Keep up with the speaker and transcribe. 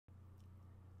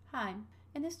Hi,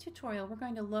 in this tutorial we're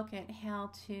going to look at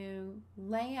how to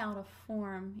lay out a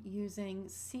form using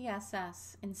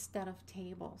CSS instead of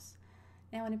tables.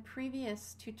 Now in a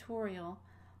previous tutorial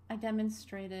I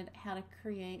demonstrated how to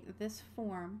create this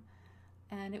form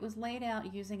and it was laid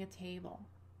out using a table.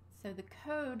 So the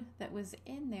code that was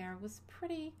in there was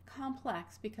pretty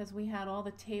complex because we had all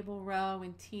the table row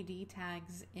and TD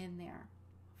tags in there.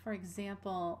 For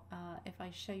example, if I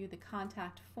show you the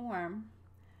contact form,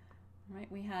 right,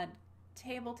 we had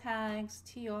table tags,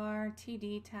 TR,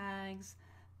 TD tags,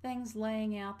 things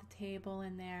laying out the table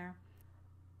in there.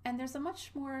 And there's a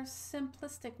much more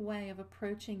simplistic way of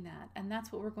approaching that, and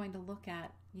that's what we're going to look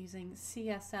at using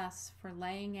CSS for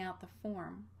laying out the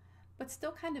form, but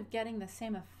still kind of getting the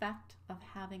same effect of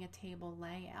having a table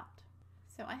layout.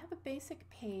 So I have a basic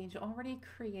page already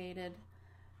created,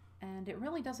 and it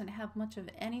really doesn't have much of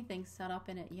anything set up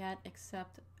in it yet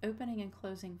except opening and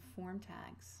closing form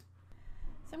tags.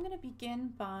 So I'm going to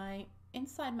begin by,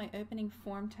 inside my opening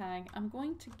form tag, I'm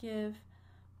going to give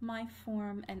my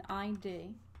form an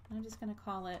ID. I'm just going to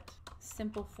call it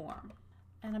simple form.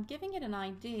 And I'm giving it an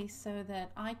ID so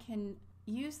that I can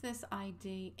use this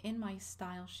ID in my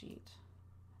style sheet.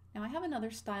 Now I have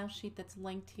another style sheet that's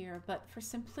linked here, but for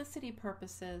simplicity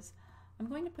purposes, I'm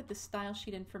going to put the style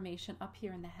sheet information up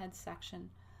here in the head section.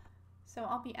 So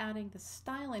I'll be adding the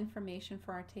style information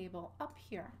for our table up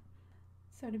here.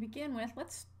 So to begin with,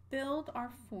 let's build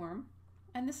our form.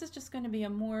 And this is just going to be a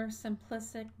more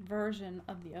simplistic version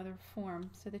of the other form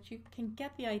so that you can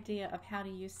get the idea of how to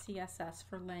use CSS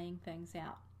for laying things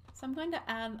out. So I'm going to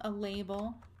add a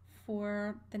label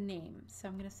for the name. So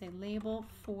I'm going to say label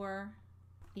for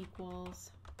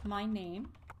equals my name.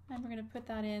 And we're going to put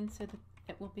that in so that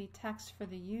it will be text for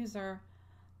the user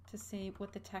to see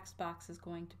what the text box is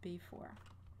going to be for.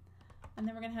 And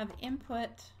then we're going to have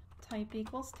input type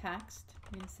equals text.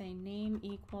 We're going to say name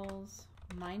equals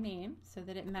my name so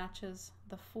that it matches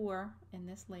the for in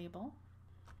this label,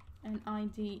 and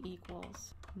ID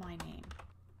equals my name.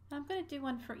 I'm going to do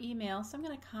one for email, so I'm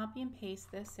going to copy and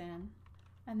paste this in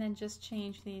and then just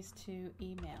change these to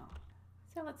email.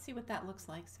 So let's see what that looks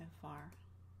like so far.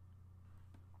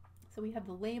 So we have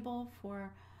the label for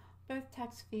both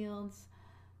text fields.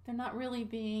 They're not really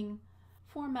being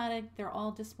formatted, they're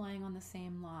all displaying on the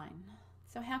same line.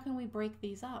 So how can we break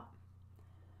these up?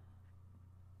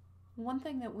 One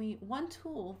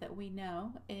tool that we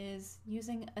know is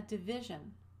using a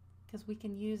division, because we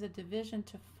can use a division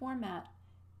to format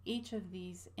each of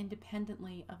these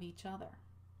independently of each other.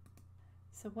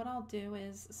 So what I'll do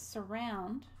is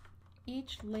surround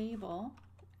each label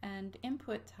and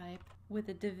input type with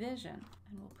a division,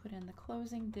 and we'll put in the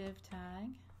closing div tag,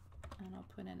 and I'll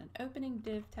put in an opening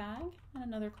div tag and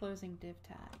another closing div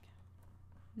tag.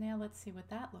 Now let's see what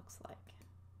that looks like.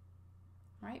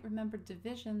 Right? Remember,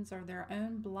 divisions are their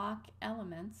own block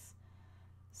elements,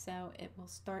 so it will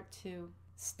start to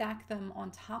stack them on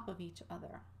top of each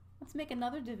other. Let's make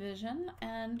another division,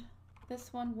 and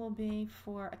this one will be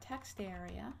for a text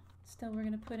area. Still, we're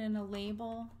going to put in a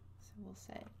label, so we'll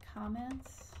say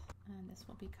comments, and this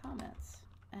will be comments.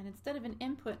 And instead of an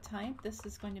input type, this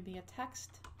is going to be a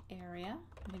text area.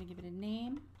 I'm going to give it a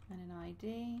name and an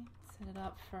ID, set it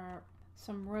up for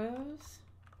some rows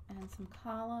and some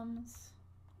columns,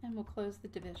 and we'll close the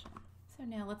division. So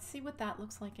now let's see what that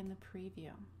looks like in the preview.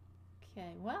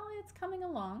 Okay, well, it's coming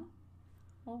along.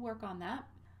 We'll work on that.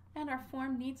 And our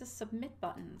form needs a submit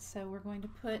button, so we're going to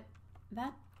put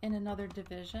that in another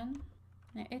division.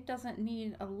 Now it doesn't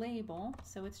need a label,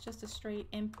 so it's just a straight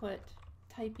input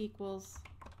type equals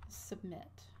submit.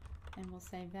 And we'll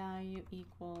say value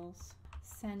equals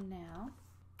send now,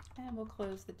 and we'll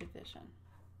close the division.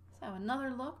 So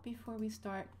another look before we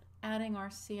start adding our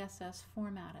CSS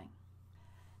formatting.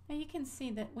 Now you can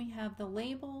see that we have the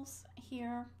labels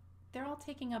here. They're all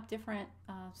taking up different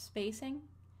spacing.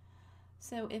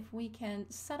 So if we can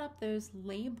set up those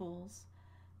labels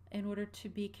in order to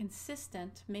be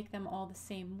consistent, make them all the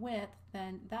same width,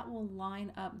 then that will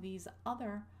line up these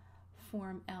other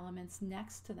form elements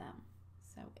next to them.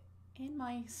 So in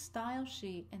my style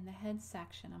sheet in the head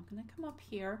section, I'm going to come up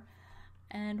here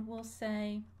and we'll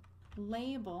say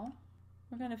label.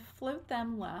 We're going to float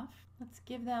them left. Let's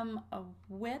give them a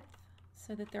width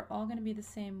so that they're all going to be the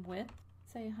same width.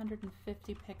 Say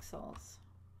 150 pixels.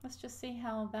 Let's just see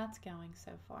how that's going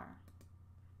so far.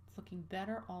 It's looking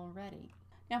better already.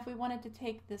 Now if we wanted to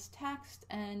take this text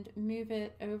and move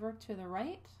it over to the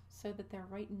right so that they're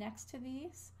right next to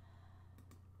these,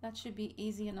 that should be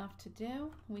easy enough to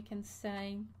do. We can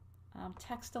say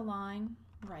text align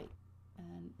right,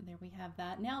 and there we have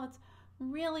that. Now it's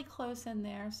really close in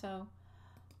there, so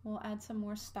We'll add some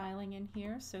more styling in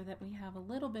here so that we have a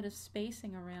little bit of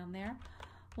spacing around there.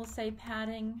 We'll say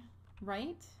padding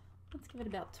right. Let's give it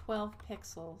about 12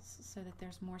 pixels so that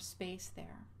there's more space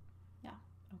there. Yeah,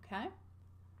 okay.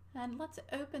 And let's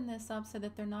open this up so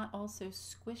that they're not also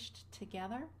squished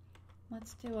together.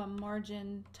 Let's do a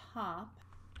margin top,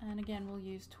 and again we'll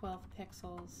use 12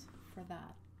 pixels for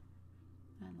that.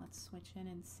 And let's switch in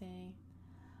and see.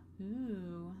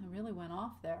 Ooh, it really went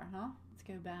off there, huh? Let's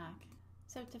go back.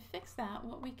 So to fix that,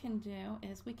 what we can do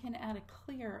is we can add a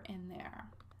clear in there.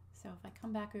 So if I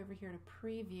come back over here to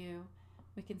preview,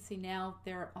 we can see now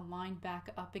they're aligned back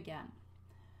up again.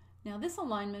 Now this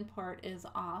alignment part is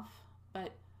off,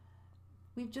 but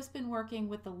we've just been working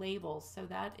with the labels, so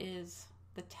that is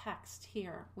the text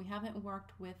here. We haven't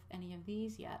worked with any of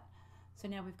these yet, so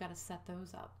now we've got to set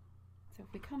those up. So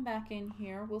if we come back in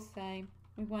here, we'll say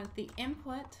we want the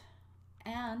input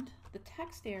and the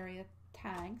text area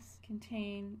tags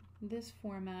contain this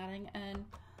formatting, and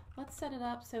let's set it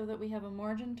up so that we have a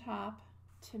margin top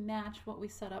to match what we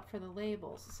set up for the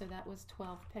labels. So that was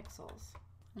 12 pixels.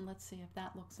 And let's see if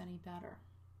that looks any better.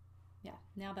 Yeah,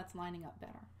 now that's lining up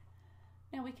better.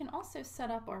 Now we can also set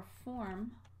up our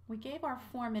form. We gave our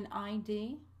form an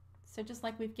ID, so just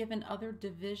like we've given other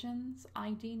divisions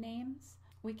ID names,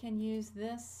 we can use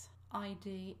this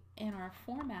ID in our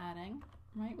formatting,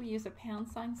 right? We use a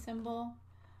 # symbol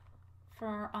for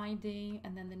our ID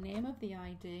and then the name of the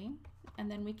ID,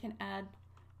 and then we can add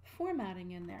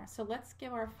formatting in there. So let's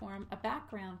give our form a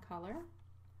background color.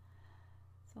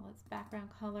 So let's background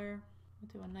color,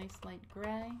 we'll do a nice light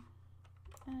gray,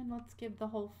 and let's give the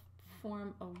whole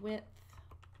form a width,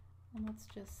 and let's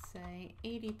just say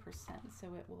 80% so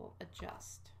it will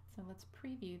adjust. So let's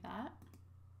preview that.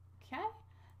 Okay,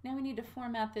 now we need to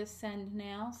format this send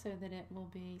now so that it will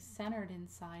be centered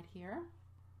inside here.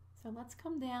 So let's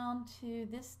come down to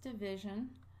this division.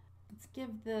 Let's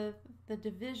give the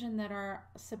division that our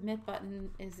submit button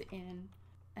is in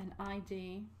an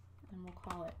ID, and we'll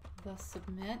call it the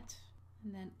submit.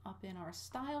 And then up in our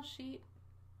style sheet,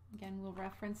 again we'll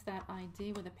reference that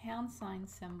ID with a #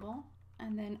 symbol,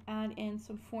 and then add in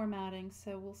some formatting.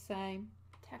 So we'll say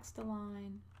text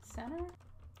align center,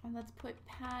 and let's put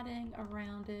padding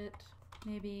around it,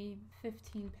 maybe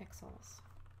 15 pixels.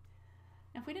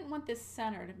 Now, if we didn't want this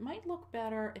centered, it might look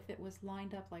better if it was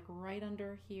lined up like right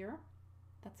under here.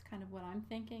 That's kind of what I'm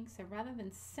thinking. So rather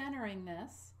than centering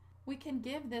this, we can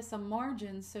give this a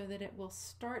margin so that it will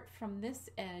start from this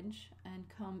edge and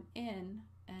come in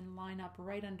and line up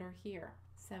right under here.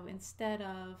 So instead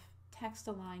of text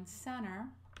align center,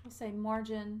 we'll say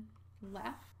margin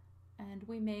left, and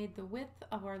we made the width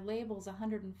of our labels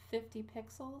 150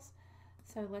 pixels.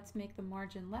 So let's make the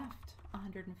margin left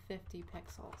 150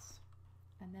 pixels.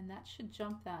 And then that should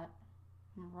jump that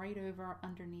right over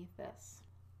underneath this.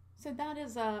 So that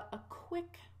is a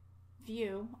quick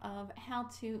view of how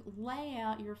to lay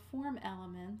out your form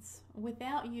elements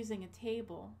without using a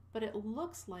table, but it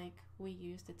looks like we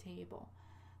used a table.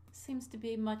 It seems to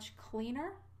be much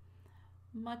cleaner,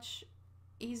 much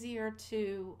easier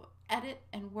to edit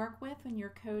and work with when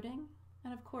you're coding.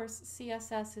 And of course,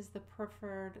 CSS is the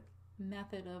preferred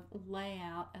method of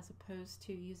layout as opposed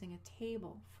to using a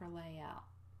table for layout.